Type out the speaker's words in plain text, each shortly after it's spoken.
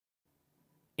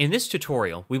In this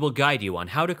tutorial, we will guide you on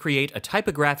how to create a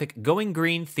typographic going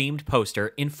green themed poster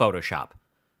in Photoshop.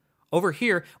 Over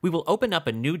here, we will open up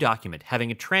a new document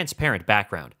having a transparent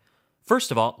background.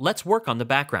 First of all, let's work on the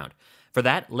background. For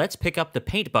that, let's pick up the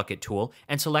Paint Bucket tool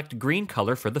and select green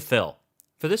color for the fill.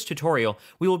 For this tutorial,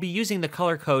 we will be using the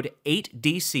color code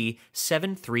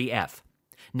 8DC73F.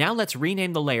 Now let's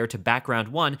rename the layer to Background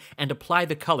 1 and apply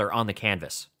the color on the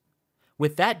canvas.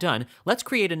 With that done, let's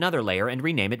create another layer and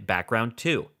rename it Background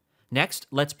 2. Next,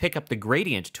 let's pick up the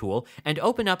Gradient tool and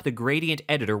open up the Gradient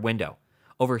Editor window.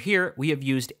 Over here, we have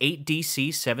used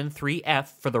 8DC73F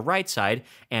for the right side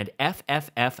and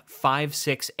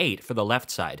FFF568 for the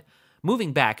left side.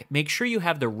 Moving back, make sure you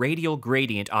have the Radial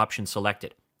Gradient option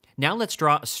selected. Now let's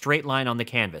draw a straight line on the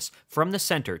canvas from the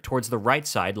center towards the right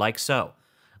side like so.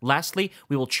 Lastly,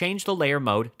 we will change the layer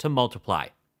mode to Multiply.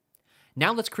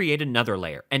 Now let's create another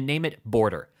layer and name it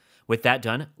Border. With that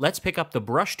done, let's pick up the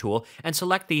Brush tool and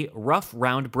select the Rough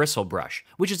Round Bristle brush,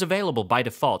 which is available by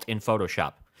default in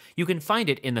Photoshop. You can find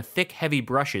it in the Thick Heavy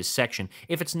Brushes section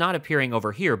if it's not appearing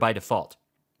over here by default.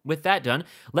 With that done,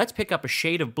 let's pick up a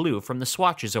shade of blue from the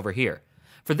swatches over here.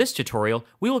 For this tutorial,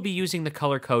 we will be using the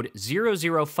color code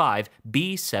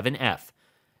 005B7F.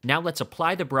 Now let's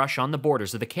apply the brush on the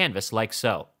borders of the canvas like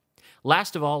so.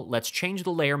 Last of all, let's change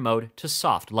the layer mode to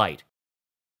Soft Light.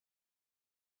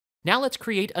 Now let's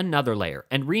create another layer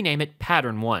and rename it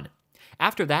Pattern 1.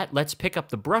 After that, let's pick up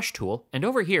the Brush tool, and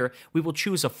over here, we will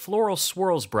choose a Floral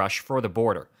Swirls brush for the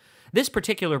border. This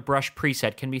particular brush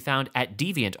preset can be found at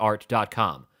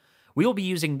deviantart.com. We will be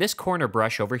using this corner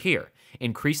brush over here.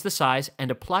 Increase the size and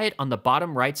apply it on the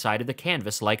bottom right side of the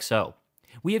canvas like so.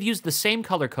 We have used the same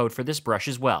color code for this brush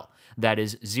as well, that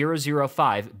is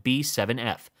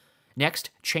 005B7F. Next,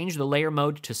 change the layer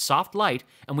mode to Soft Light,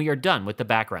 and we are done with the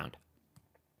background.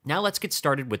 Now let's get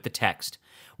started with the text.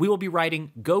 We will be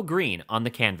writing Go Green on the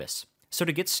canvas. So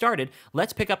to get started,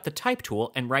 let's pick up the Type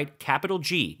tool and write capital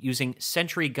G using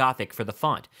Century Gothic for the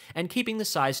font, and keeping the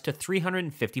size to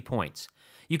 350 points.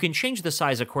 You can change the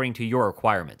size according to your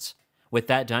requirements. With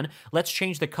that done, let's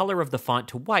change the color of the font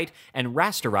to white and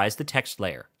rasterize the text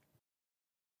layer.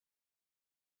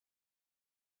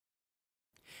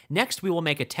 Next, we will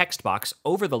make a text box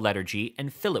over the letter G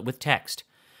and fill it with text.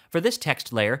 For this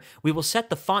text layer, we will set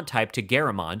the font type to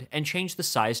Garamond and change the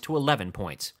size to 11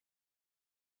 points.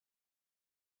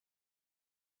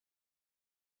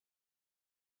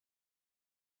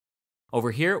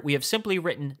 Over here, we have simply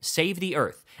written Save the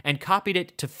Earth and copied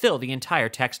it to fill the entire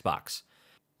text box.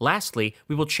 Lastly,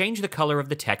 we will change the color of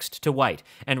the text to white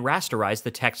and rasterize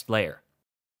the text layer.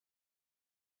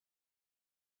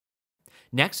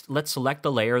 Next, let's select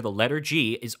the layer the letter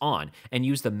G is on and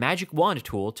use the Magic Wand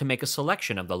tool to make a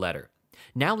selection of the letter.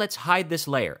 Now let's hide this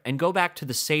layer and go back to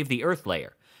the Save the Earth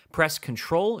layer. Press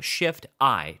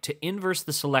Ctrl-Shift-I to inverse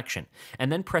the selection, and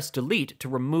then press Delete to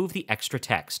remove the extra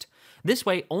text. This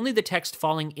way, only the text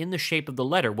falling in the shape of the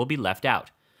letter will be left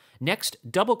out. Next,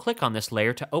 double-click on this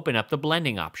layer to open up the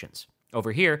blending options.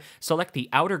 Over here, select the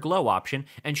Outer Glow option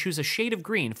and choose a shade of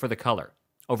green for the color.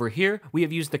 Over here, we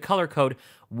have used the color code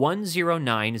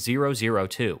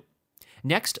 109002.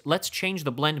 Next, let's change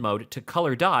the blend mode to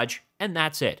Color Dodge, and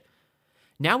that's it.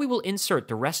 Now we will insert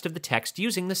the rest of the text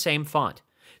using the same font.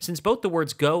 Since both the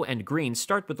words Go and Green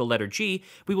start with the letter G,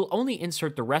 we will only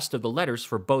insert the rest of the letters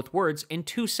for both words in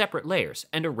two separate layers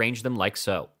and arrange them like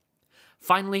so.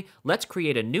 Finally, let's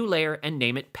create a new layer and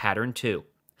name it Pattern 2.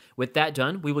 With that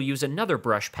done, we will use another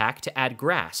brush pack to add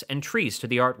grass and trees to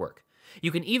the artwork.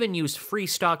 You can even use free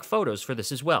stock photos for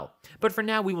this as well, but for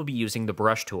now we will be using the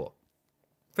Brush tool.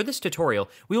 For this tutorial,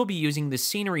 we will be using the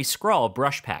Scenery Scrawl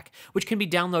brush pack, which can be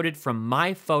downloaded from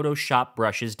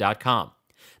myphotoshopbrushes.com.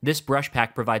 This brush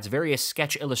pack provides various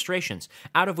sketch illustrations,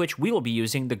 out of which we will be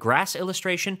using the grass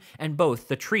illustration and both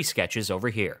the tree sketches over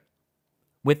here.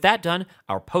 With that done,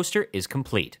 our poster is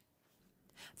complete.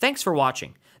 Thanks for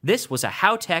watching. This was a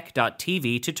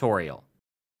HowTech.tv tutorial.